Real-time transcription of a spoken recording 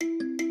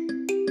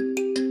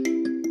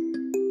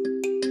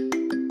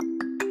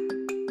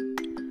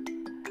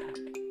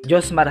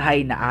Diyos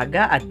marhay na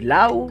aga,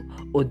 adlaw,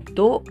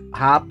 udto,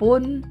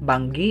 hapon,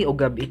 banggi o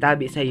gabi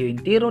tabi sa iyo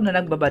intiro na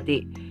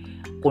nagbabati.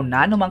 Kung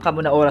nano man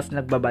kamo na oras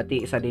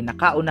nagbabati sa din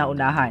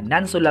nakauna-unahan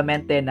nan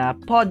solamente na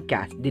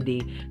podcast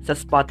didi sa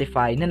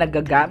Spotify na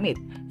nagagamit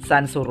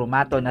sa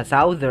surumaton na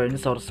Southern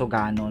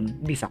Sorsoganon,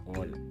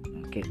 Bikol.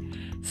 Okay.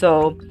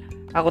 So,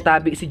 ako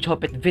tabi si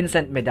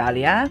JV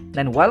Medalla,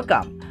 and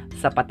welcome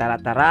sa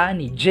Patará-tará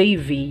ni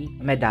JV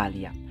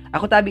Medalla.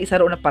 Ako tabi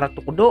saro na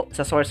paratukdô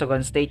sa Sorsogon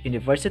State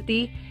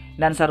University,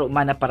 nan saro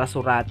man na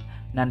parasurat,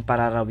 nan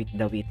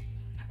pararawit-dawit.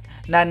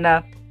 Nan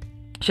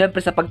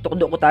syempre sa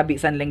pagtukdo ko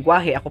tabi sa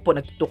lengguwahe, ako po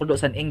nagtutukdo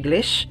sa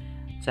English,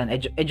 sa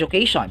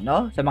education,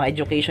 no? Sa mga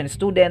education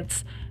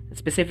students,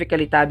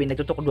 specifically tabi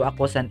nagtutukdo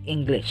ako sa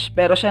English.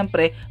 Pero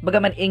syempre,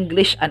 bagaman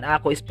English an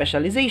ako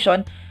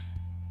specialization,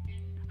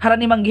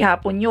 harani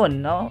manggihapon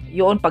yun, no?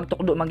 Yun,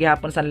 pagtukdo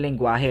manggihapon sa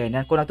lengguwahe.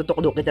 Kung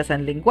nagtutukdo kita sa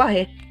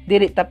lengguwahe,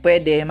 dili ta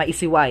pwede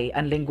maisiway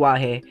ang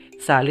lengguwahe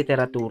sa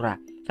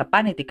literatura, sa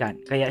panitikan.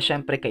 Kaya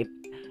syempre,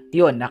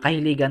 yun,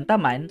 nakahiligan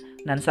taman,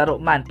 nan saro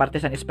man, parte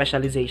sa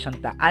specialization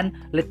ta, an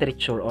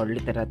literature or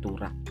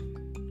literatura.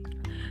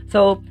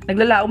 So,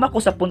 naglalaom ako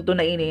sa punto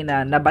na ini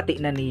na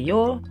nabati na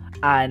niyo,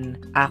 an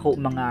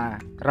ako mga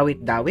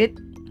rawit-dawit,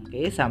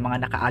 okay, sa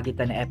mga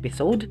nakaagitan na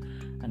episode,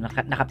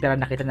 nakapira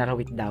na kita na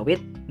rawit-dawit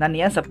na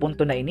niya sa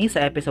punto na ini,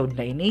 sa episode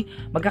na ini,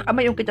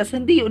 magkakamayong kita sa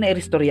hindi yun na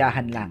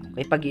iristoryahan lang.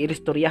 Okay, pag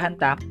iristoryahan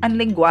ta, ang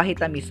lengguwahe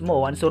ta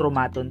mismo, ang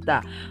surumaton ta,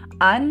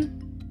 ang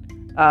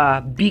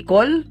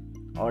Bikol,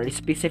 or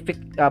specific,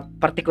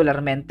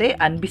 particularmente,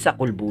 ang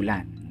Bisakol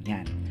Bulan.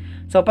 Yan.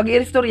 So, pag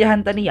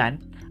iristoryahan ta niyan,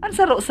 ang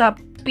saro sa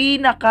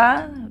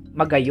pinaka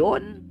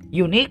magayon,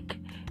 unique,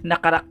 na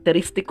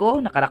karakteristik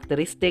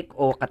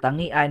o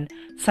katangian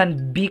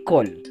san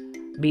Bikol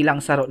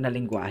bilang saro na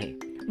lengguwahe.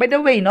 By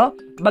the way, no,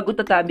 bago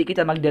tatabi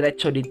kita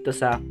magdiretso dito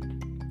sa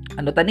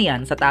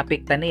taniyan, sa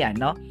topic taniyan,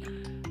 no.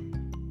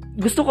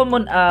 Gusto ko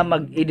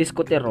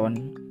mag-i-diskute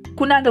ron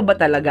kung ano ba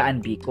talaga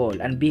ang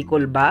Bikol. Ang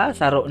Bikol ba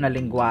saro na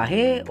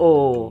lengguwahe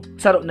o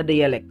saro na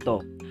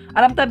dialekto?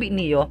 Alam tabi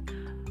niyo,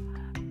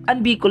 ang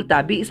Bikol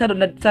tabi saro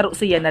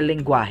siya na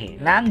lengguwahe.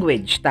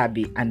 Language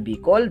tabi ang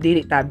Bikol,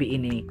 dili tabi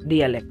ini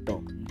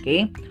dialekto.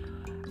 Okay?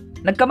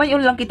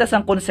 Nagkamayon lang kita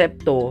sa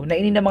konsepto na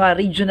ini na mga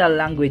regional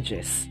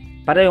languages.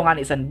 Pareho nga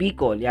ni isang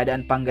Bicol,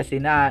 yadaan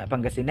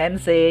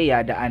Pangasinense,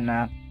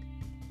 yadaan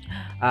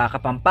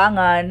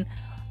Kapampangan,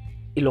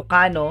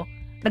 Ilocano.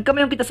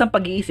 Nagkamayon kita sa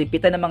pag-iisip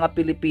kita ng mga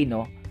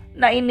Pilipino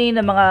na ini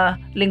na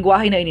mga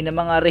lengguwahe na ini, na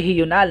mga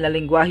regional na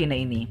lengguwahe na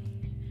ini,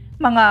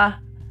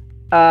 mga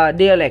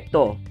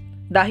dialekto.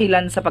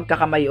 Dahilan sa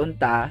pagkakamayon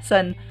ta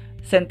san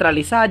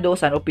sentralisado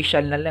san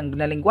opisyal na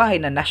lengguwahe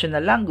na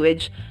national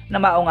language na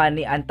mao nga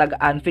ni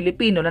ang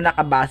Filipino na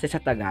nakabase sa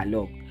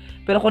Tagalog.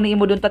 Pero kung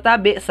niimo dun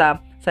tatabi sa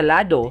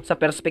lado, sa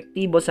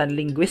perspektibo sa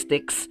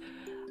linguistics,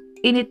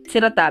 init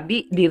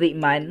sinatabi diri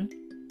man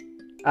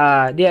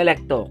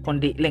dialekto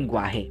kundi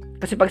lengguwahe.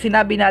 Kasi pag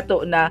sinabi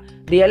nato na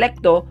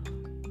dialekto,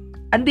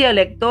 ang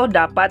dialekto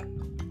dapat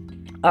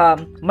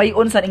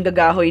mayon sa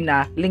gahoy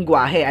na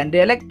lengguwahe. Ang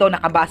dialekto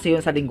nakabase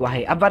yun sa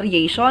lengguwahe. A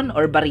variation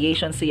or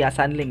variation siya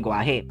sa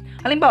lengguwahe.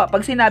 Halimbawa,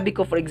 pag sinabi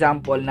ko for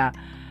example na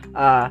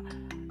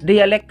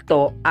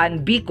dialekto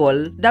ang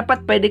Bicol,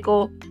 dapat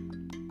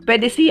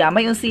pwede siya,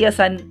 mayon siya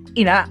sa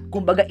ina,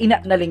 kumbaga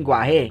ina na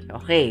lengguwahe.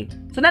 Okay.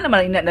 So na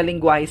naman ina na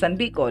lengguwahe sa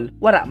Bicol,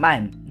 wala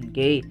man.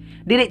 Okay.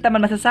 Dili ta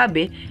man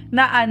masasabi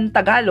na ang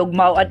Tagalog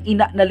mao ang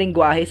ina na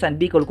lengguwahe sa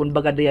Bicol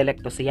kumbaga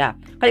dialekto siya.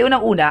 Kaya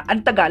unang-una,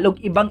 ang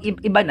Tagalog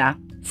iba na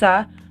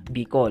sa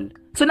Bicol.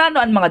 So nano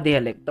ang mga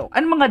dialekto?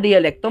 Ang mga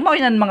dialekto mao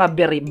ang mga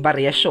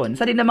variasyon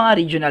sa din ng mga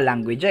regional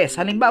languages.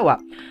 Halimbawa,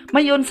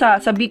 mayon sa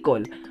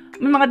Bicol,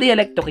 may mga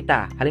dialekto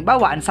kita.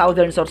 Halimbawa, ang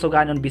Southern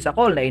Sorsoganon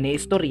Bicol na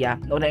iniistorya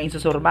o na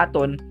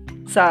insusurmaton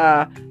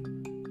sa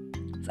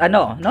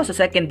sa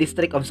second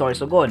district of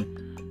Sorsogon.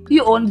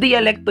 Yun,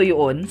 dialekto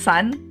yun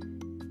san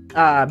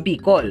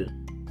Bicol.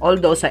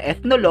 Although sa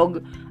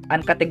ethnologue,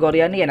 ang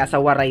kategorya niya nasa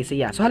Waray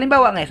siya. So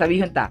halimbawa nga,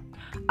 sabihin ta,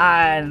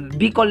 ang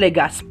Bicol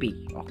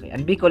Legazpi. Okay,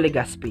 ang Bicol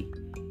Legazpi.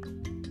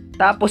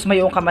 Tapos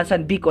mayroon ka man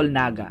san Bicol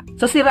Naga.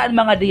 So siraan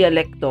mga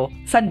dialekto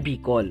san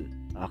Bicol.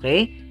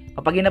 Okay?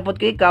 Kapag inapot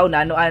ko ikaw,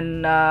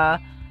 nanoan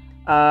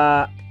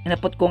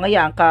inapot ko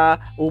ngayon ka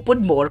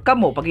upod mo or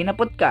kamo, pag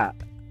inapot ka,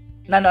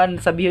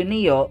 nanoan sabihin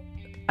niyo,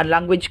 ang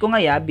language ko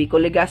ngayon,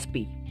 Bicol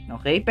Legazpi.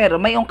 Okay? Pero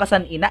mayroon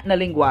kasan ina na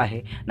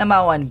lengguwahe na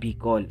mawan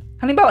Bicol.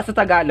 Halimbawa sa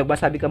Tagalog,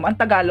 sabi ko mo, ang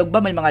Tagalog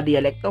ba may mga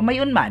dialekto?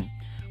 Mayon man.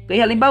 Okay,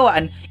 halimbawa,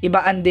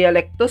 iba ang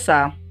dialekto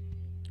sa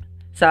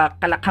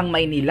Kalakhang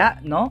Maynila,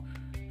 no?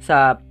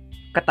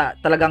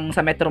 Talagang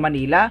sa Metro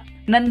Manila,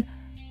 nan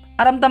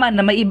aramdaman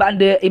na may iba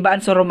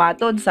ang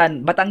surumaton sa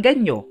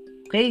Batanggenyo.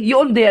 Okay?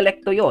 Yun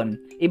dialekto yon.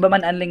 Iba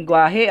man ang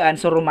lengguwahe, ang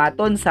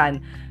surumaton sa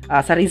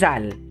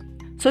Rizal.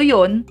 So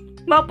yun,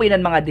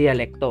 mapuinan mga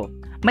dialekto.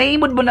 May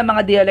imod mo na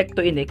mga dialekto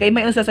ini kay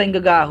may unsa sa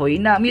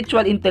gahoy na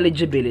mutual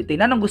intelligibility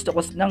na nang gusto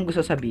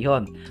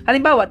sabihin.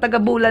 Halimbawa,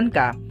 taga Bulan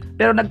ka,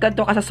 pero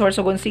nagkanto ka sa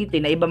Sorsogon City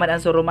na iba man ang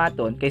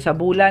surumaton kay sa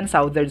Bulan,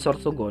 Southern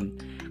Sorsogon.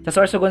 Sa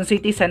Sorsogon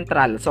City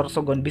Central,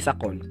 Sorsogon,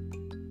 Bicol.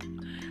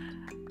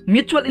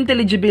 Mutual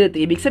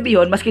intelligibility, ibig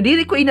sabihin, maski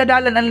dili ko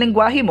inadalan ang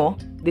lengguwahe mo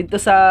dito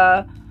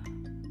sa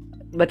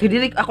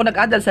dili ako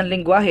nag-adal sa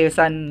lengguwahe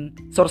sa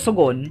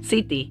Sorsogon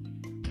City,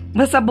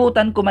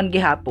 masasabutan ko man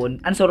gihapon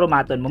ang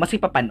surumaton mo maski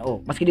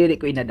papano, maski dili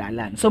ko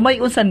inadalan. So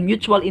may unsan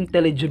mutual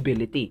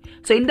intelligibility.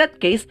 So in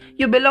that case,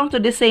 you belong to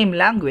the same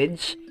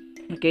language.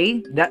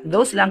 Okay?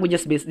 Those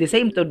languages the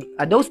same to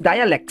those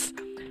dialects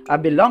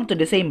belong to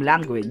the same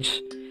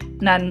language.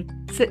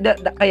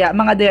 Kaya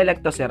mga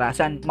dialekto sira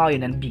san mao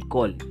yun ang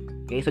Bikol.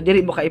 Okay, so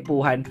dili mo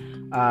kaipuhan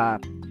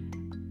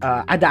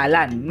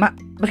adalan.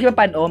 Maski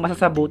pa paano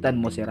masasabutan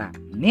mo sira.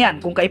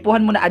 Niyan, kung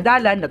kaipuhan mo na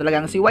adalan na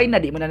talagang siway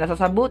na di mo na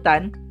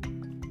nasasabutan,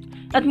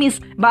 that means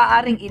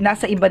baaring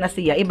nasa iba na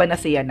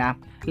siya na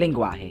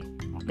lengguwahe.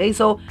 Okay,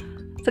 so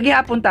sa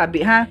gihapon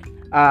tabi ha,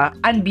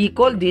 ang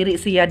Bikol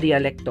diri siya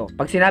dialekto.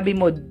 Pag sinabi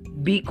mo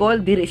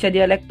Bikol diri siya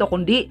dialekto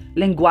kundi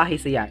lengguwahe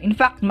siya. In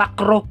fact,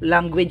 macro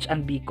language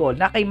ang Bikol.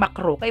 Na kay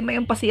macro kay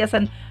mayon pa siya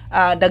san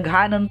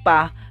daghanon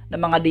pa ng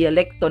mga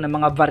dialekto, ng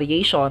mga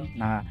variation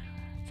na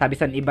sabi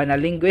sa iba na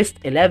linguist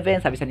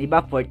 11, sabi sa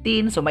iba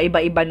 14, so may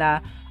iba-iba na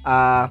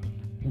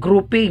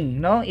grouping,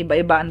 no?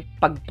 Iba-iba ang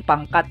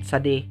pagpangkat sa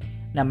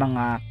na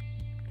mga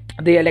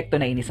dialekto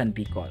na ini sa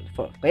Bicol.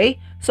 Okay?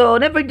 So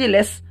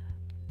nevertheless,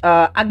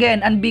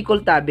 again, ang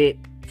Bicol tabi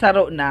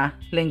saro na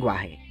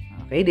lengguwahe.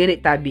 Okay? Dili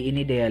tabi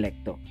ini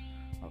dialekto.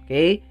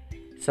 Okay?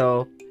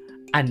 So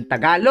ang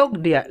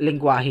Tagalog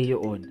lengguwahe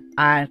yun.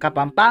 Ang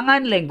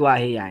Kapampangan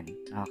lengguwahe yan.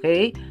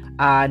 Okay?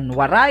 Ang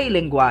Waray,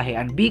 lengguwahe.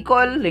 Ang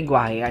Bicol,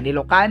 lengguwahe. Ang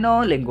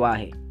Ilocano,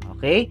 lengguwahe.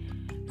 Okay?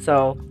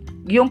 So,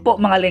 yung po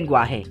mga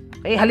lengguwahe.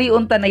 Okay?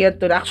 Haliunta na yan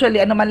to. Actually,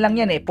 ano man lang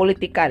yan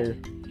political.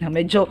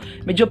 Medyo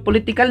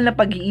political na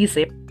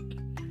pag-iisip.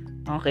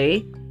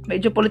 Okay?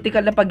 Medyo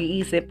political na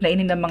pag-iisip na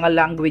ini ng mga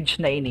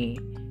language na ini,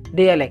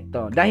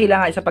 dialekto. Dahil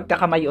lang sa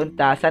pagkakamayon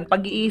sa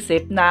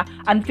pag-iisip na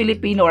ang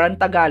Filipino or ang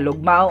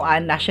Tagalog mao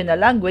ang national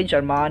language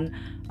or mao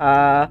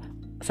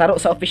saro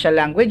sa official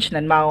language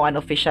nan mao an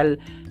official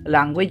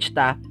language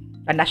ta,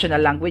 an national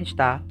language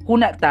ta,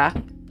 huna ta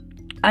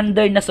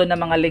under na so na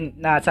mga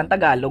na sa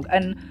Tagalog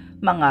an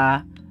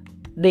mga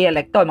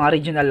dialekto, mga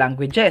regional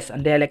languages,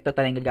 ang dialekto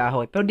ta ng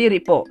gahoy. Pero diri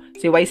po,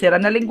 si way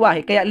sira na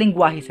lengguwahe, kaya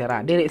lengguwahe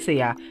sira, diri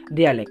siya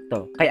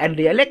dialekto. Kaya ang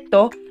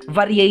dialekto,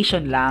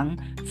 variation lang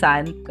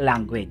sa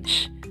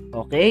language.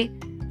 Okay?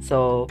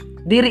 So,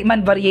 diri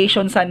man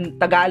variation sa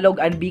Tagalog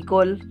and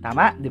Bicol,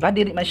 tama? 'Di ba?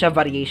 Diri man siya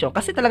variation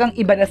kasi talagang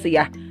iba na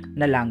siya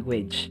na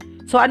language.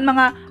 So, ang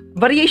mga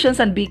variations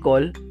sa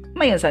Bicol,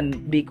 mayon sa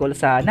Bicol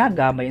sa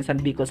Naga, mayon sa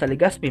Bicol sa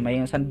Legazpi,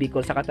 mayon sa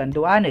Bicol sa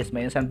Catanduanes,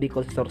 mayon sa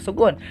Bicol sa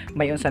Sorsogon,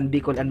 mayon sa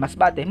Bicol and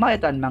Masbate, mao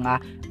ito ang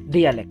mga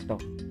dialekto.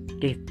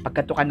 Okay,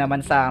 pagkatukan naman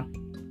sa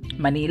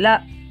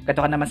Manila,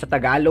 katukan naman sa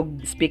Tagalog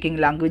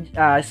speaking language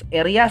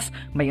areas,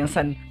 mayon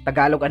sa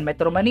Tagalog ang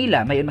Metro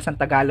Manila, mayon man sa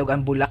Tagalog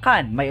ang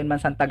Bulacan, mayon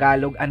man sa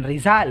Tagalog ang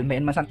Rizal,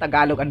 mayon man sa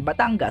Tagalog ang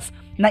Batangas,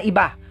 na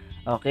iba.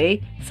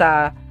 Okay?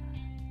 Sa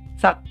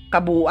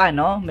kabuuan,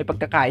 no, may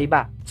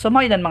pagkakaiba. So, mao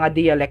yan mga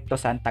dialekto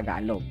sa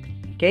Tagalog.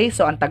 Okay?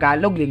 So, ang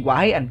Tagalog,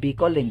 lengguwahe, ang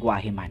Bicol,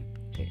 lengguwahe man.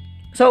 Okay.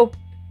 So,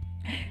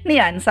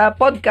 niyan, sa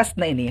podcast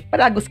na ini,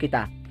 palagos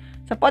kita.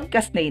 Sa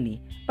podcast na ini,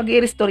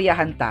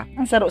 pag-iistoryahan ta,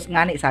 ang saros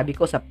nga ni, sabi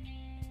ko, sa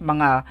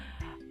mga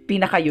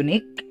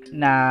pinaka-unique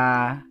na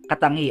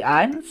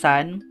katangian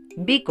sa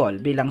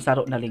Bicol bilang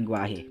saro na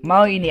lengguwahe.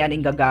 Mao ini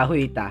aning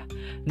gagahoy ta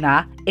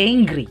na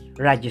angry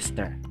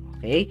register.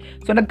 Okay?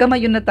 So,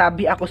 nagkamayon na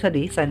tabi ako sa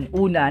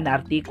una na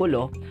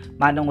artikulo,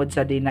 manungod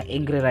sa na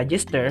angry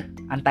register.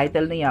 Ang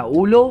title niya,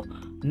 Ulo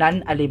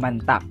nan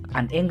Alimantak,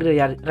 an angry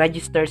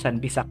register sa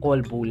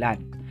Bicol,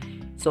 Bulan.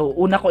 So,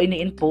 una ko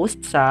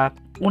ini-post sa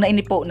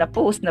na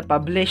post na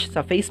publish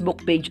sa Facebook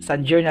page sa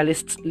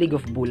Journalists League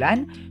of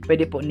Bulan.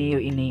 Pwede po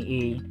niyo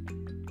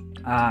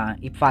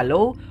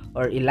i-follow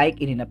or i-like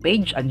ini na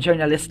page, ang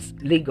Journalists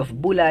League of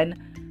Bulan.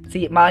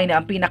 Mao na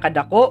ang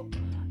pinakadako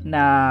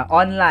na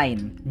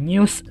online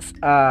news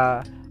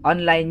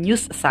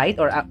site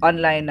or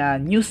online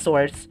news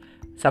source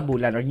sa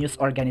Bulan or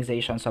news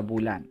organization sa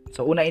Bulan.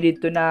 So una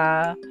dito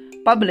na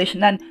publish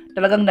nan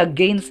talagang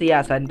nag-gain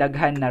siya sa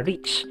daghan na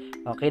reach.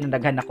 Okay,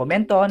 nandaghan na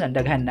komento,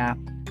 nandaghan na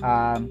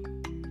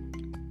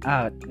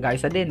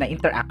guys din na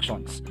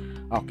interactions.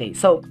 Okay,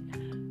 so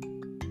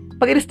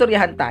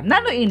pag-istoryahan ta,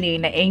 nano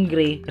ini na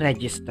angry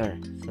register.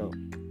 So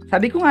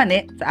sabi ko nga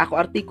sa ako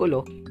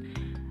artikulo,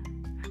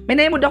 may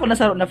naimod ako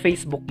na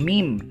Facebook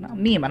meme,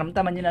 anong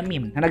tama niyo na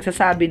meme, na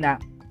nagsasabi na,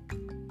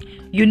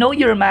 you know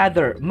your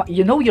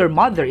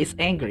mother is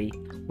angry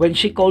when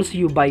she calls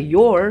you by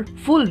your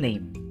full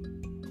name.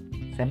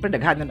 Siyempre,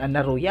 daghanan ang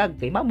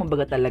naruyag, kay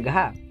mamambaga talaga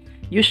ha.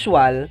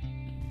 Usual,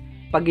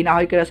 pag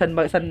ginahoy ka na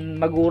san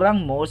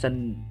magurang mo,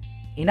 san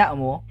ina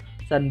mo,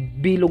 san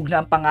bilog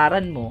na ang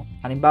pangaran mo,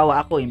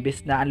 halimbawa ako,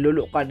 imbes na ang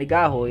lulo ka ni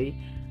gahoy,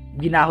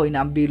 ginahoy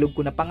na ang bilog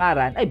ko na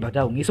pangaran, ay ba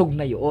daw, ngisog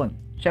na yun.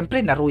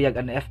 Siyempre,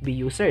 naruyag ang FB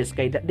users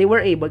kaya they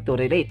were able to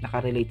relate,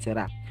 nakarelate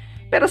sila.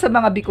 Pero sa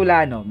mga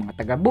Bicolano, mga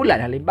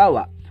taga-Bulan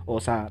halimbawa, o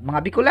sa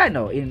mga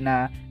Bicolano in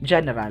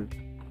general,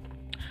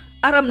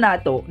 Aram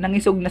nato,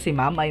 nangisog na si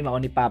Mamay mao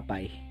ni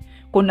Papay,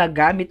 kung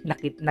nagamit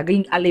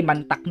naging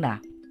alimantak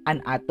na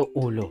an ato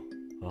ulo.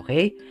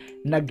 Okay?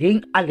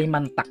 Naging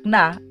alimantak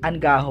na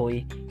ang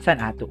gahoy san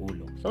ato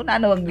ulo. So,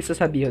 naano ang gusto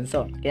sabihin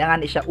so? Kaya nga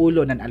ni siya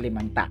ulo ng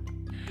alimantak.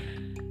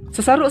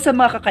 So, saro sa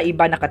mga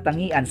kakaiba na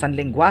katangian san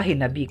lengguwahe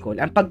na Bikol,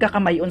 ang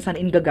pagkakamayon san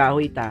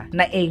ingagahoy ta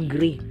na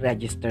angry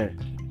register.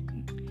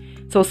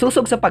 So,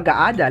 susog sa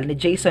pag-aadal ni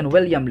Jason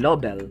William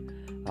Lobel.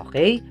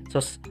 Okay?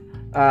 So,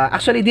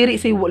 actually, diri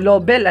si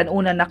Lobel ang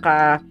una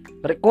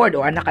naka-record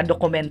o ang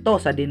naka-dokumento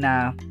sa din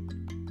na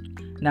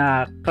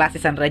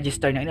klase san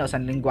register na ini o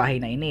san lengguwahe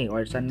na ini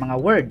or san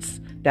mga words,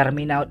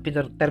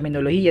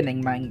 terminolohiya ng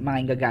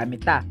mga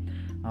gagamit ta.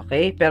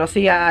 Okay? Pero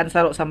siya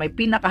saro sa may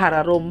mga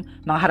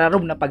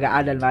hararom na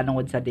pag-aadal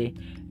manungod sa di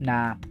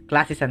na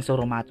klase san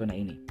surumaton na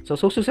ini. So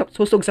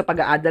susog sa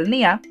pag-aadal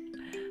niya,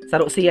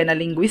 saro siya na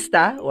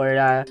linguista or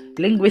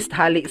linguist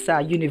hali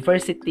sa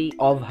University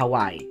of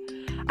Hawaii.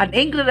 Ang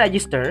angry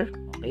register,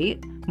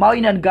 okay,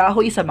 mao'y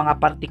gahoy sa mga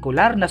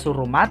partikular na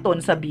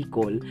surumaton sa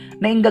Bikol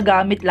na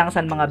gagamit lang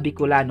sa mga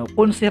Bicolano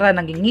kung sira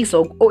naging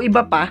ngisog o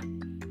iba pa.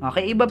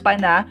 Okay, iba pa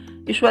na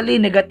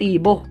usually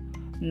negatibo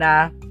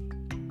na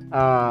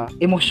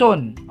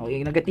emosyon o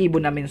negatibo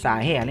na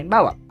mensahe.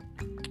 Halimbawa,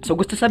 so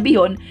gusto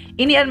sabihin,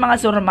 ini ang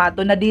mga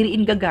surumaton na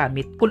diriin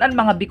gagamit kung ang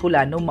mga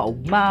Bicolano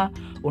maugma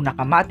o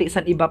nakamati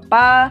sa iba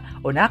pa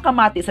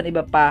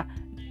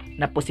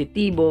na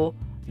positibo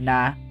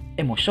na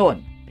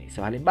emosyon. Okay,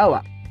 so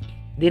halimbawa,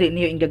 diri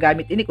niyo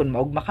gagamit ini kung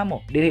maugma ka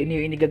mo. Diri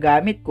niyo ini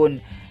gagamit kung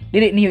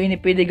diri niyo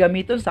ini pwede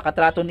gamiton sa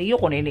katrato niyo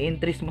kung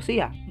ini-interest mo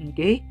siya.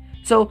 Okay?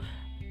 So,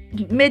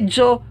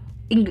 medyo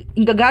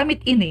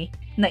gagamit ini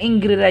na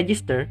angry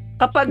register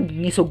kapag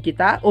nisog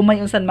kita o may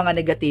unsan mga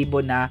negatibo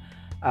na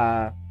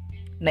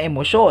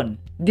emosyon.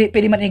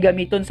 Pwede man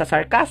gamiton sa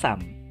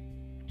sarcasm.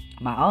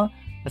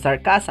 Sa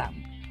sarcasm.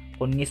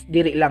 Kung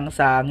diri lang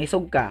sa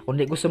ngisog ka, kung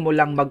di gusto mo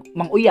lang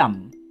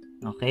manguyam.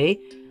 Okay?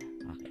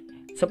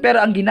 So,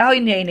 pero ang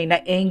ginahoy niya ay na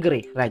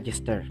angry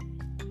register.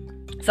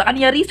 Sa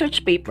kanya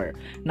research paper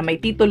na may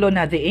titulo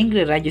na The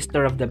Angry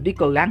Register of the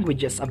Bicol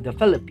Languages of the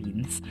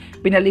Philippines,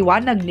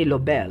 pinaliwanag ni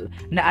Lobel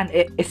na ang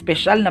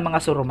espesyal na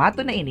mga surumato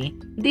na ini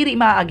diri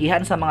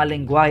maaagihan sa mga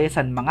lengguwahe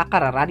san mga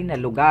kararani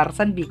na lugar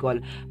san Bicol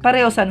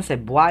pareho san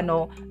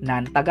Cebuano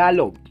nan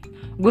Tagalog.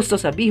 Gusto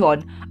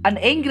sabihon, ang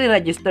angry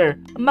register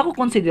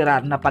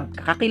makukonsiderar na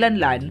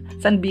pagkakakilanlan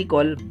san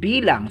Bicol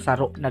bilang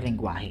saro na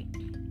lengguwahe.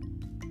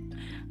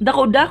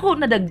 Dako-dako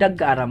na dagdag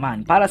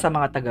kaaraman para sa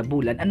mga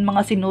taga-Bulan ang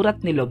mga sinurat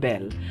ni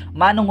Lobel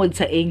manungod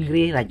sa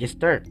angry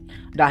register.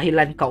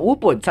 Dahilan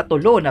kaupod sa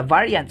tulo na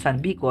variant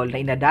san Bicol na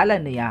inadala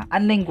niya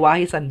ang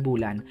lengguwahe san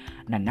Bulan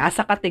na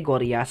nasa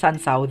kategorya san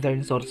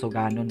Southern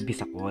Sorsoganon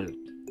Bicol.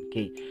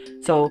 Okay.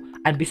 So,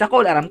 ang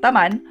Bicol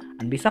aramtaman,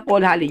 ang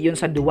Bicol hali yun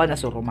sa duwa na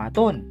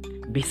surumaton.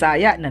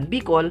 Bisaya ng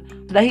Bicol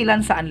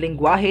dahilan sa ang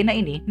lengguwahe na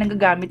ini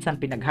nagagamit sa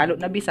pinaghalo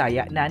na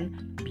Bisaya ng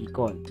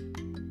Bicol.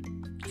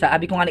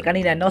 Sabi ko nga ni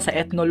kanina no sa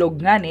ethnologue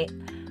nga ni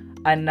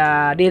an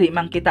diri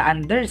man kita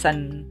under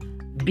san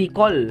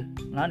Bicol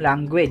no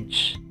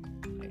language.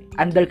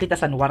 Under kita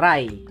san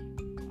Waray.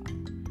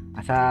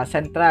 Sa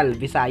Central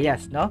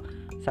Visayas no.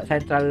 Sa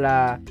Central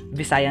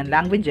Visayan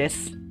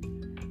languages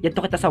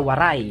yadto kita sa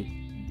Waray.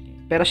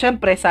 Pero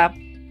syempre sa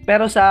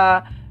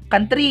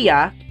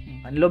Kantriya,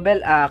 Lobel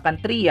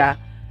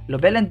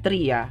and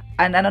Tria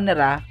an ano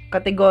nira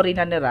kategory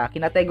na nira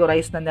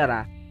kinategorize na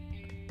nira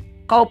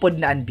kaupod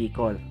na an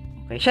Bicol.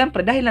 Okay,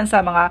 syempre dahil lang sa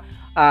mga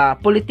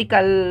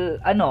political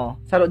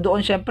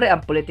doon syempre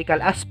ang political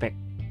aspect.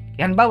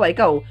 Yan bawa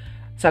ikaw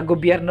sa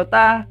gobyerno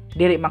ta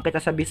diri man kita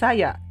sa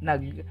Bisaya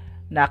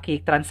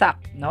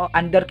naki-transact no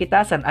under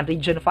kita sa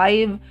Region 5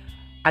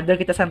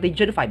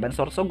 ang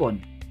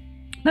Sorsogon.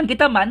 Nan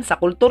kita man sa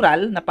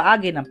kultural na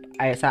paagi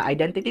sa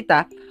identity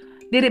ta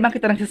diri man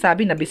kita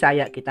nagsasabi na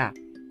Bisaya kita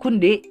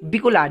kundi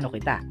Bicolano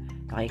kita.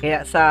 Okay,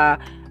 kaya sa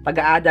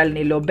pag-aadal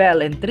ni Lobel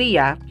and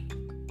Tria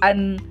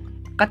ang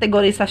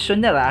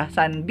kategorisasyon nila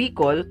san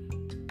Bicol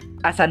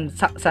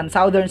san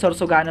Southern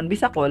Sorsoganon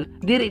Bicol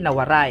diri na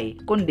Waray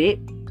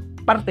kundi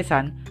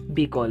partisan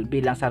Bicol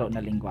bilang saro na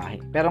lengguwahe.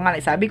 Pero nga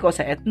sabi ko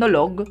sa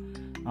ethnologue,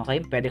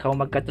 okay, pwede ka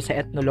magkato sa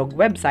ethnologue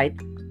website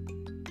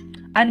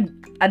ang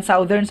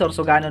Southern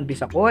Sorsoganon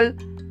Bicol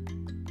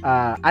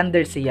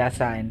under siya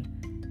sa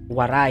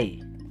Waray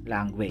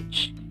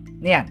language.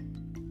 Niyan.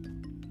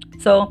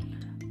 So,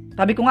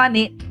 sabi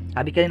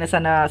kanina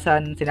sa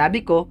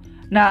sinabi ko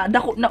na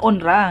dako na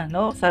onra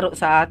no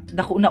sa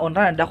dako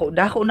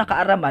na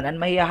kaaraman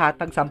ang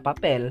mahihahatag sa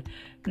papel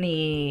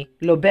ni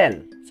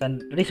Lobel sa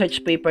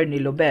research paper ni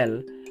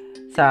Lobel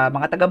sa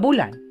mga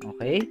taga-Bulan,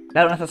 okay,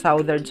 lalo na sa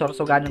Southern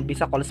Sorsoganon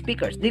Bicol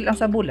speakers di lang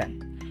sa Bulan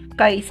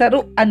kay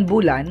saruan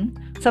Bulan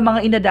sa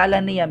mga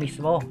inadala niya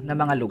mismo na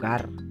mga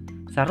lugar,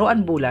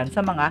 saruan Bulan sa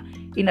mga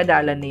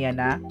inadala niya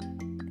na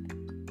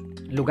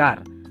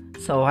lugar.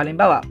 So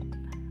halimbawa,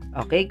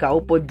 okay,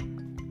 kaupod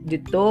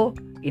dito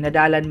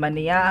inadalan man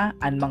niya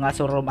ang mga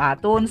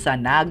surumaton sa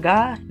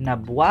Naga,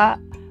 Nabwa,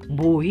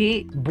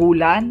 Buhi,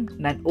 Bulan,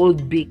 nan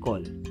Old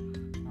Bicol.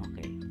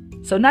 Okay.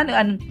 So nano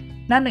ang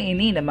Nano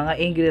ini na mga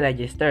angry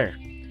register.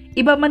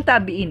 Iba man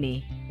tabi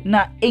ini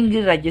na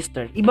angry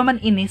register. Iba man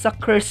ini sa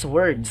curse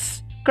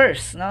words.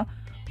 Curse, no?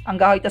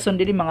 Ang gahoy tason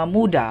dili mga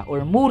muda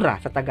or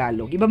mura sa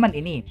Tagalog. Iba man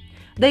ini.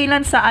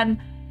 Dahilan saan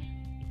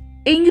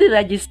angry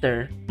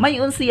register, may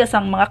unsiya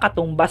sang mga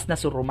katumbas na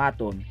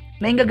surumaton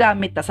na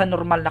ingagamit ta sa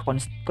normal na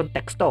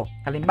konteksto.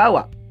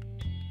 Halimbawa,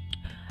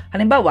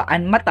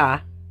 ang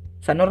mata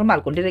sa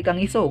normal, kung dili kang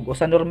isog o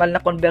sa normal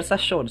na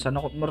konversasyon, sa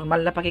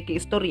normal na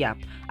pakikiistorya,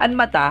 ang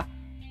mata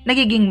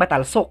nagiging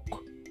matalsok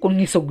kung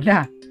isog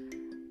na.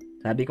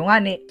 Sabi ko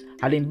nga ni,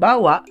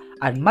 halimbawa,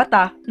 ang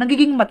mata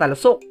nagiging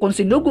matalsok kung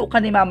sinugo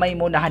ka ni mamay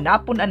mo na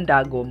hanapon ang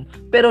dagom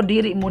pero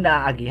diri mo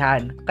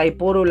naaagihan kay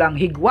puro lang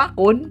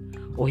higwakon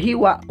o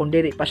hiwa kung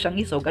diri pa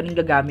siyang isog aning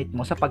gagamit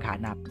mo sa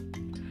paghanap.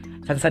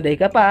 Sansaday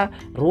ka pa,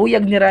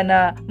 ruyag nira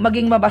na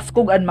maging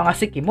mabaskog ang mga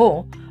siki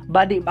mo,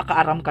 badi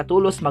makaaram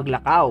katulos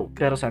maglakaw,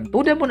 pero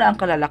santuda mo na ang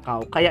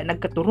kalalakaw, kaya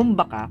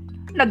nagkaturumba ka,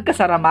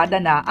 nagkasaramada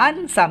na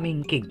an sa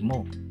mingkig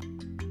mo.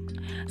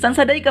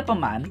 Sansaday ka pa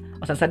man,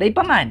 o sansaday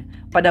pa man,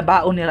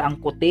 padabaon nila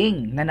ang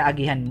kuting na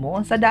naagihan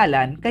mo sa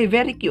dalan kay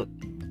very cute.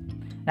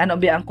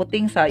 Nanobi ang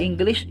kuting sa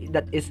English,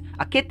 that is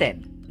a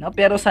kitten. No?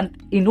 Pero san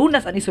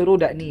inunas an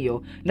isuruda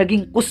niyo,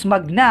 naging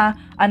kusmag na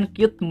ang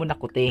cute mo na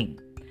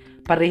kuting.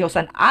 Pareho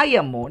san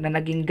ayam mo na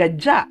naging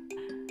gadya,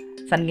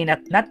 san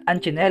ginatngat ang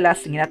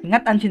tsinelas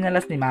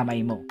ni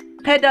mamay mo.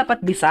 Kaya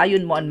dapat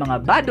bisayon mo ang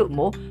mga bado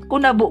mo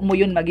kung nabo mo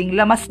yun maging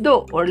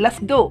lamasdo or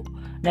lasdo.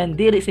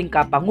 Nandiri sing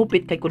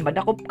kapangupit kay kung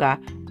madakop ka,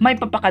 may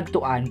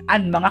papakadtuan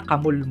ang mga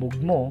kamulmug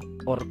mo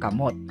or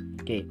kamot.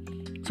 Okay.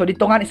 So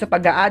dito nga sa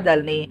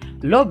pag-aadal ni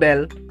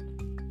Lobel,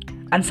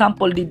 ang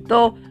sample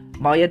dito,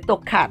 mawayad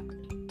to cat.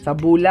 Sa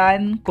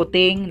Bulan,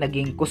 kuting,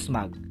 naging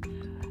kusmag.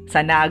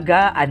 Sa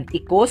naga, an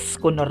ikos,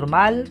 kung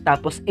normal,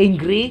 tapos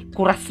angry,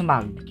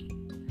 kurasmag.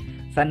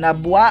 Sa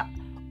nabwa,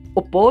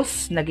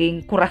 upos,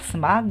 naging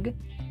kurasmag.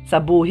 Sa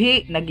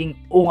buhi, naging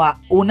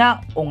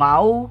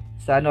ungaw.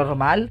 Sa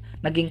normal,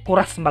 naging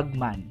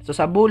kurasmagman. So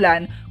sa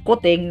Bulan,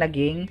 kuting,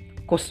 naging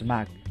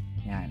kusmag.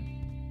 Yan.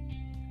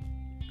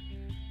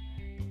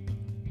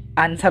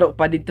 Ang saro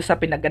pa dito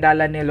sa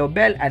pinag-adalan ni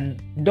Lobel, ang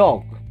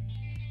dog.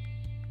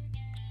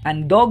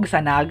 Ang dog sa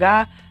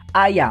naga,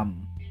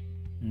 ayam.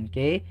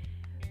 Okay?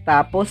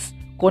 Tapos,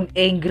 kung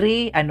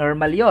angry,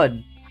 normal yon.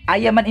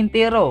 Ayaman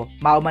intero.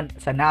 Mauman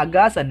sa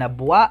naga, sa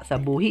nabwa,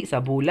 sa buhi, sa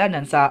bulan,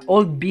 sa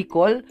old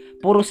Bikol,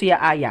 puro siya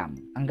ayam.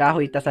 Ang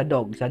gahoy ta sa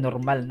dog, sa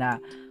normal na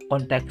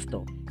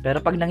konteksto.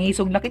 Pero pag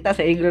nangisog na kita sa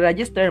angry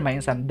register, may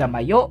isang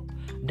damayo,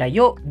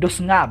 dayo,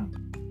 dusngab.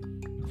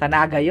 Sa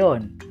naga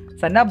yon.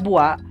 Sa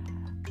nabwa,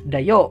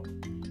 dayo.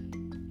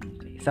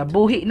 Okay. Sa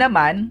buhi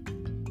naman,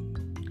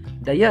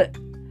 dayo.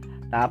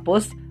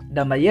 Tapos,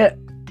 damayo,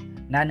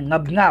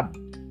 ngab-ngab.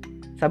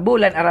 Sa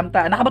Bulan,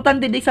 aramta. Nakabutan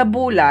din sa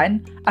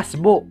Bulan,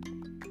 asbo.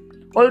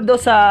 Although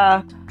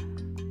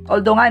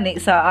nga ni,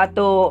 sa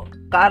ato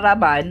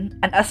kaaraman,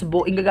 ang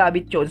asbo,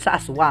 ingagabit yun sa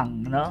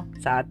aswang, no?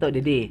 Sa ato,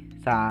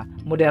 sa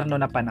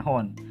moderno na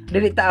panahon.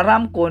 Dili ta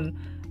aram kung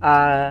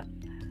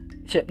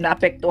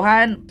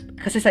naapektuhan,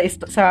 kasi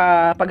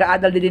sa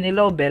pag-aadal din ni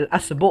Lobel,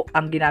 asbo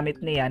ang ginamit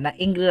niya na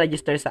English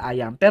register sa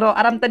ayam. Pero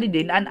aramta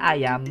din ang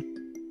ayam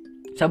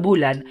sa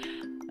Bulan,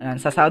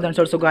 sa Southern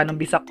Sorsogon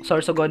ng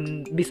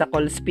Sorsogon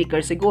Bicol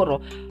speaker siguro,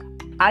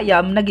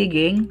 ayam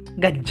nagiging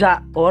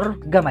gadya or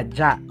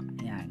gamadya.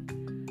 Yan.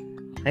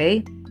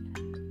 Okay?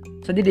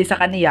 So dili sa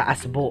kaniya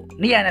asbo.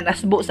 Niyan ang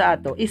asbo sa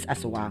ato is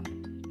aswang.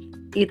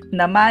 It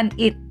naman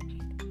it.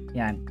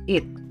 Yan,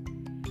 it.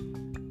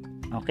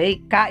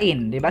 Okay,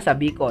 kain, 'di ba sa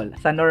Bicol?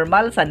 Sa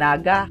normal sa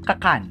naga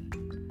kakan.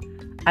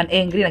 An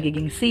angry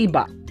nagiging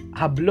siba,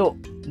 hablo,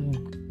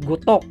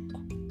 gutok,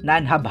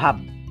 nanhabhab.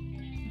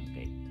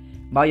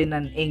 Bayon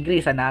ng angry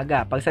sa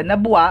naga. Pag sa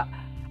nabwa,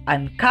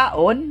 ang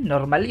kaon,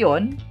 normal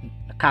yon,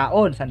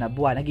 kaon sa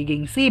nabwa,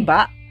 nagiging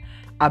siba,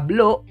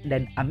 ablo,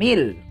 then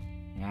amil.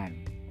 Yan.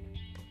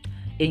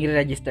 Angry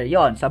register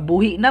yon. Sa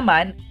buhi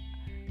naman,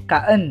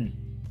 kaan.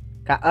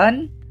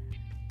 Kaan,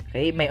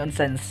 okay, may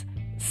unsans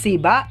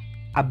siba,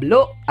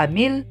 ablo,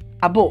 amil,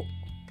 abo.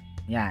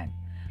 Yan.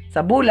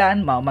 Sa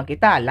Bulan, mauman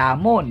kita,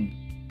 lamon.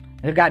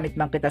 Nagamit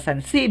man kita sa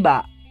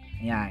siba.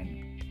 Yan.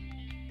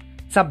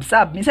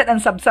 Sabsab. Minsan ang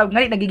sabsab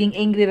ngayon nagiging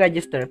angry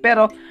register.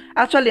 Pero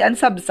actually ang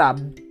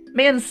sabsab,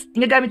 may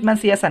ginagamit man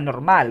siya sa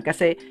normal.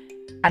 Kasi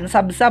ang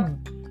sabsab,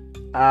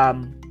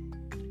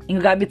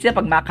 ginagamit siya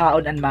pag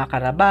makaon ang mga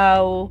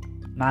karabaw,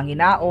 mga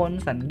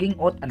nginaon, san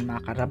gingot ang mga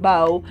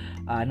karabaw,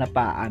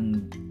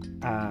 ang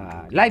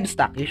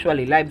livestock,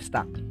 usually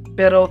livestock.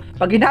 Pero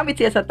pag ginamit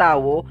siya sa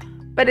tao,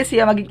 pwede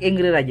siya maging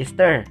angry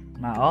register.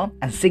 Mao,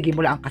 ang sige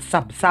mo lang ang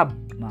kasabsab.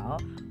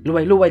 Mao,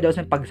 luway-luway daw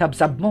sa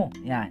pagsabsab mo.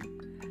 Yan.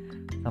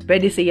 So,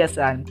 pwede siya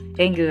sa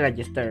angry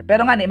register.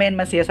 Pero nga, may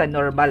man siya sa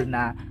normal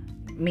na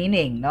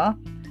meaning, no?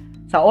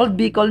 Sa Old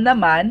Bicol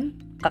naman,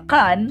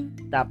 kakan,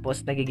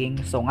 tapos nagiging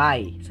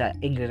sungay sa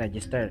angry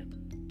register.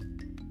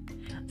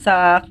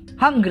 Sa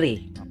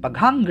hungry, pag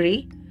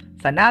hungry,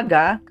 sa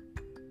naga,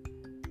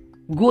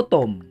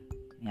 gutom.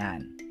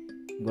 Yan.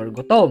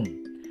 Gutom.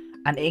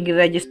 Ang angry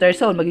register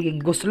son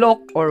magiging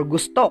guslok or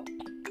gustok.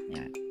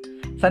 Yan.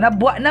 Sa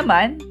nabwa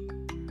naman,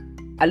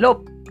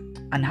 alop,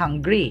 ang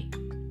hungry.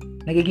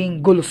 Nagiging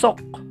gulsok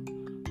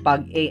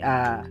pag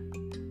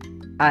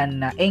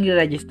an angry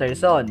register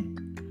son.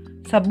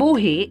 Sa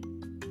buhi,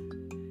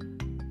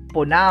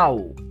 punaw,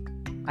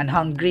 ang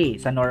hungry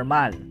sa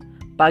normal.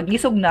 Pag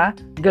ngisog na,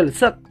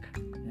 galsak.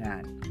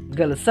 Yan,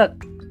 galsak.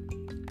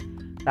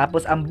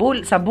 Tapos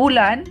sa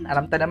bulan,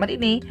 aram ta naman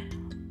ini,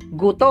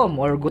 gutom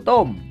or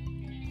gutom.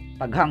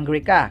 Pag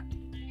hungry ka.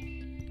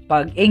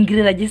 Pag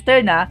angry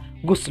register na,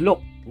 guslok.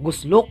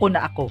 Guslok ko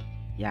na ako.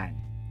 Yan.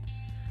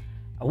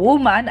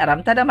 Woman,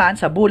 aram ta naman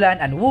sa bulan,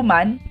 ang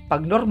woman,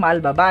 pag normal,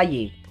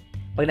 babae.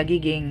 Pag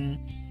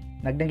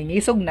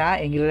nagnangingisog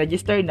na, angry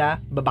register na,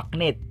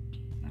 babaknit.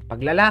 Pag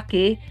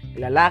lalaki,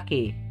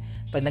 lalaki.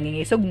 Pag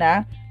nangingisog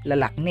na,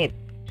 lalaknit.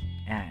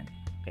 Yan.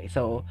 Okay,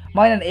 so,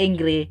 mga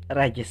angry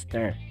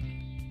register.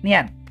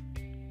 Niyan.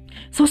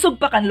 Susog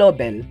pa kan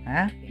Lobel,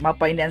 ha?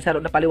 Mapaindihan sa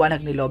na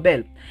paliwanag ni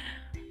Lobel.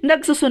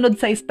 Nagsusunod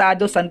sa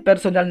estado san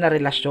personal na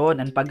relasyon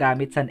ang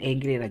paggamit san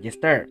angry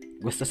register.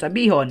 Gusto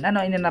sabihon,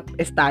 ano inanap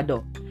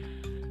estado?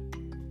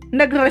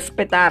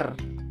 Nagrespetar.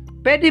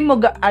 Pwede mo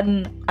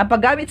ang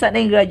paggamit sa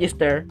angry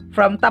register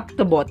from top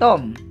to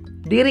bottom.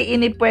 Diri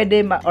ini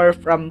pwede or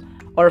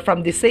from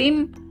the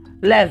same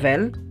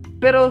level,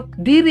 pero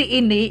diri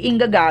ini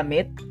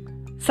gagamit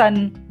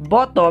san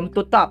bottom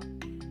to top,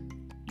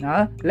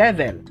 no?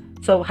 Level.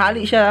 So,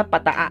 hali siya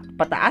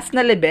pataas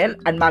na level,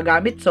 ang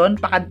magamit son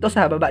pakadto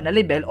sa baba na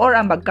level or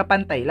ang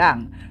magkapantay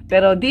lang.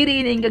 Pero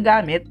diri ini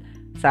gagamit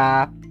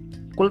sa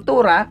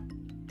kultura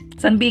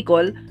san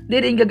Bikol,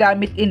 diri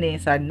gagamit ini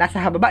sa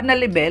nasa baba na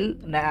level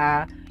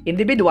na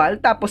individual,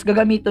 tapos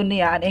gagamiton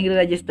niya ang angry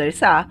register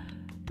sa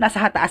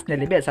nasa taas na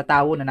level, sa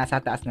tao na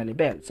nasa taas na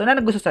level. So, na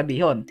gusto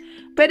sabihon,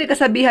 pwede ka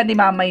sabihan ni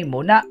mamay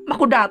mo na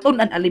makudaton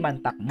ang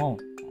alimantak mo.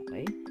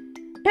 Okay?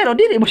 Pero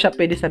diri mo siya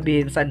pwede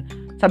sabihan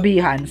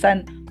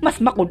san mas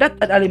makudat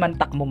at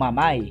alimantak mo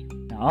mamay,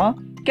 no?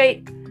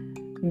 Kay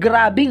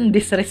grabing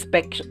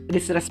disrespect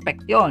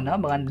yon, no?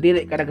 Mga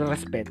dili ka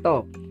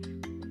nagrespeto.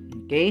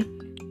 Okay?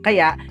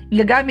 Kaya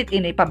gagamit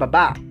ini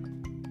pababa.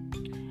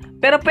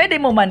 Pero pwede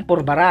mo man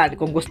purbaran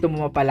kung gusto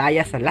mo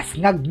mapalaya sa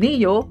lasngag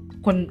niyo,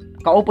 kung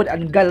kaupod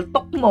ang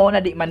galtok mo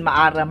na di man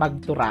maara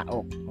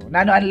magturaok.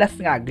 Nano ang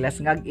lasngag?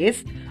 Lasngag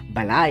is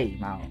balay,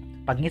 mao.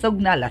 Pag ngisog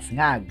na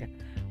lasngag.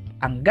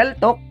 Ang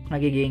galtok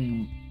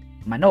nagiging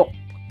manok.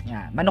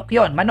 Yan. Manok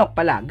yon, manok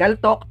pala.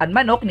 Galtok, ang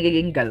manok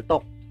nagiging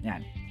galtok. Yan.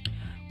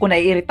 Kung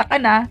naiirita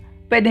ka na,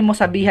 pwede mo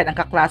sabihan ang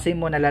kaklase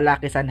mo na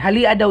lalaki san,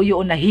 halia daw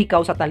yun na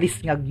hikaw sa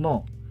talisngag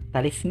mo.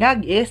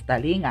 Talisngag is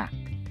talinga.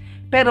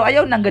 Pero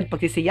ayaw nanggad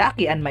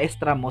pagsisiyaki ang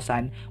maestra mo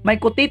san, may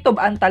kutitob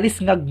ang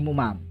talisngag mo,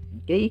 ma'am.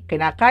 Okay?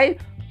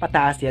 Kinakay,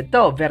 pataas yan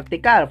to.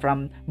 Vertical,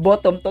 from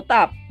bottom to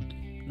top.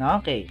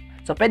 No? Okay.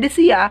 So, pwede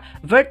siya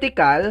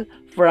vertical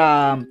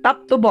from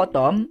top to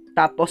bottom,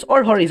 tapos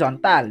or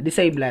horizontal, the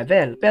same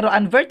level. Pero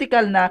ang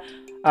vertical na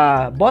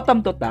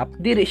bottom to top,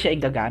 diri siya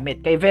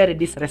gagamit. Kay very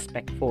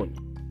disrespectful.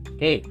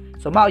 Okay.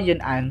 So, mao yun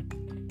ang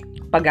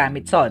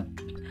paggamit son.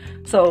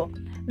 So,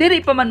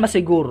 diri pa man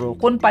masiguro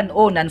kung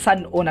panunan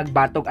san o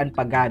nagbatog ang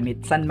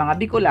paggamit san mga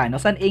Bicolano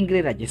san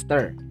angry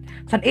register.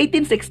 San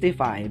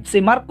 1865,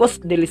 si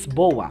Marcos de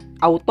Lisboa,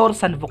 autor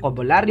san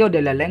Vocabulario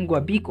de la Lengua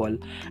Bicol,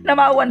 na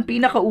maawan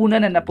pinakauna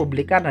na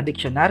napublikar na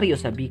diksyonaryo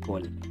sa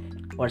Bicol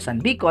or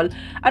San Bicol,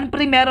 ang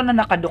primero na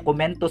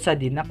nakadokumento sa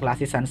dina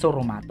klase san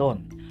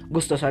surumaton.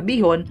 Gusto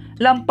sabihon,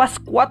 lampas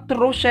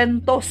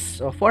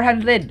 400 o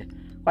 400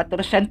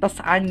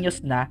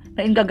 anyos na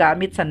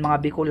ingagamit san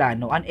mga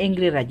Bicolano ang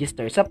angry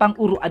register sa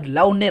pang-uro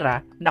adlaw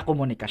nila na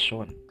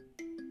komunikasyon.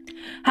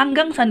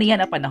 Hanggang sa niya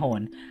na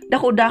panahon,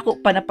 dako-dako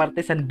pa na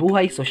parte san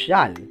buhay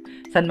sosyal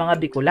san mga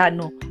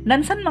Bicolano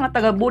nan san mga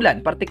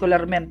taga-Bulan,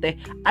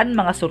 partikularmente ang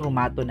mga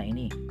surumato na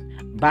ini.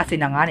 Base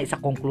na nga sa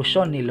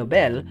konklusyon ni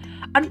Lobel,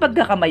 ang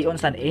pagkakamayon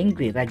san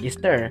angry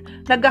register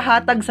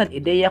nagahatag san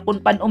ideya kung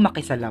paano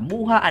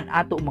makisalamuha ang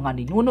ato mga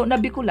ninuno na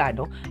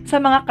Bicolano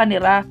sa mga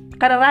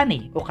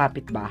kararani o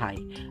kapitbahay,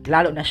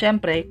 lalo na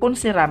syempre kung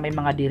sira may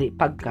mga diri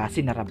pagka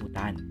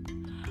sinarabutan.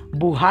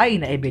 Buhay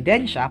na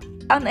ebidensya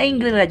ang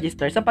angry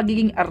register sa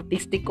pagiging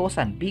artistiko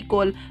san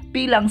Bicol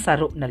bilang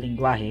saro na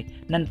lingwahe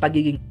ng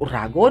pagiging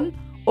uragon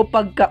o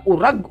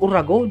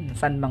pagka-urag-uragon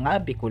san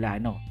mga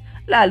Bicolano,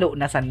 lalo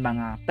na san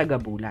mga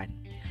taga-Bulan.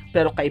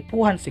 Pero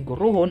kaipuhan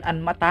siguruhon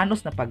ang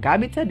matanos na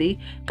paggamit sa di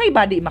kay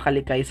badi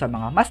makalikay sa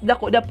mga mas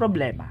dako na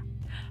problema.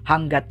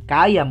 Hanggat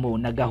kaya mo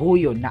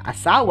nagahuyon na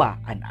asawa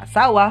ang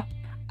asawa,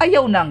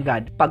 ayaw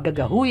nanggad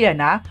paggagahuya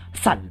na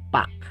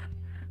salpak.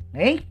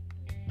 Okay?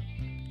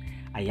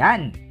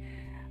 Ayan.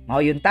 Mao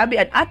yung tabi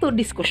ang ato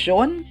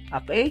diskusyon,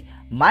 okay?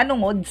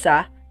 Manungod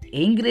sa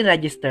angry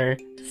register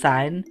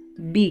san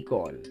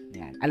Bicol.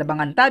 Yan.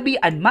 Alabangan tabi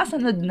ang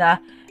masunod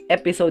na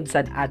episode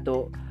san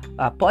ato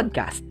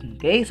podcast.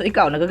 Okay? So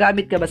ikaw,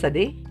 nagagamit ka ba sa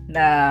di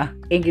na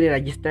angry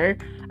register?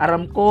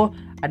 Aram ko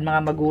ang mga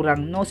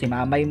magurang no, si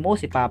mamay mo,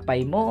 si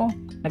papay mo,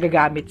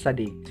 nagagamit sa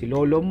di. Si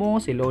lolo mo,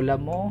 si lola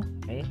mo,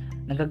 okay?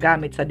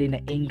 nagagamit sa di na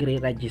angry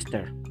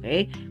register.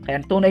 Okay? Kaya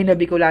ang tunay na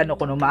Bicolano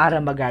kuno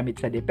maaram magamit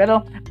sa di.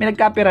 Pero may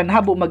nagkapiran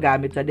habo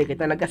magamit sa di kay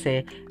talaga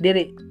kasi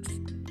diri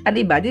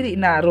diri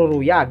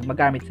naruruyag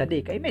magamit sa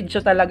di. Kay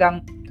medyo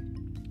talagang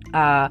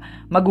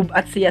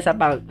magubat siya sa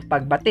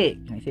pagbati.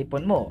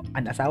 Isipon mo,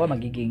 ang asawa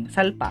magiging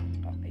salpak.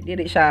 Okay?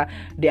 Diri siya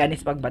di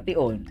anis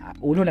pagbation.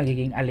 Uno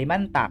nagiging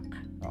alimantak.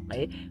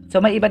 Okay? So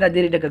may iba na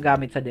diri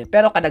nagagamit sa di.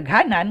 Pero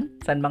kadaghanan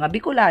sa mga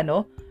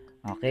Bicolano,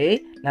 okay,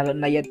 lalo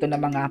na yan na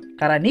mga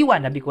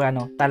karaniwan na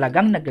Bicolano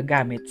talagang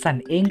nagagamit san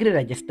angry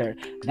register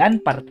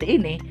nan parte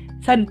ini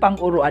san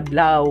pang-uro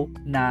adlaw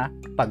na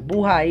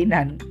pagbuhay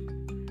nan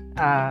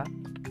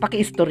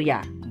pakiistorya.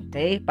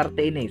 Okay,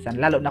 parte ini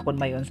san lalo na kun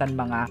mayon san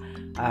mga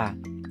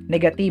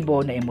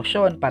negatibo na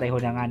emosyon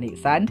pareho na ngani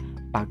san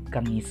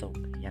pagkangisog.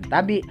 Yan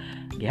tabi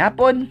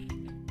gihapon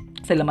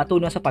sila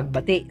matuno sa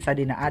pagbati sa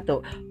dinaato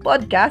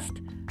podcast.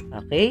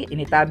 Okay,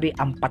 initabi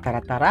ang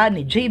Patará-tará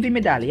ni JV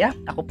Medalla.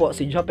 Ako po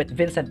si JV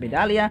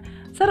Medalla,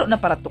 saro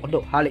na paratukdô,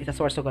 hali sa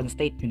Sorsogon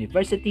State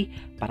University,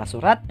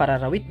 parasurat,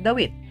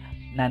 pararawit-dawit.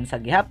 Nan sa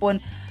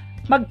gihapon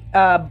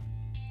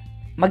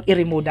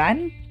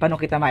mag-irimudan, paano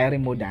kita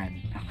mairimudan?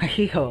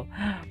 Okay,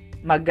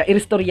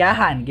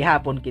 mag-iristoryahan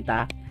gihapon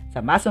kita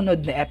sa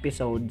masunod na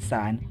episode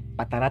sa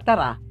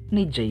Patará-tará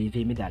ni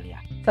JV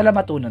Medalla.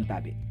 Salamat unon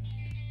tabi.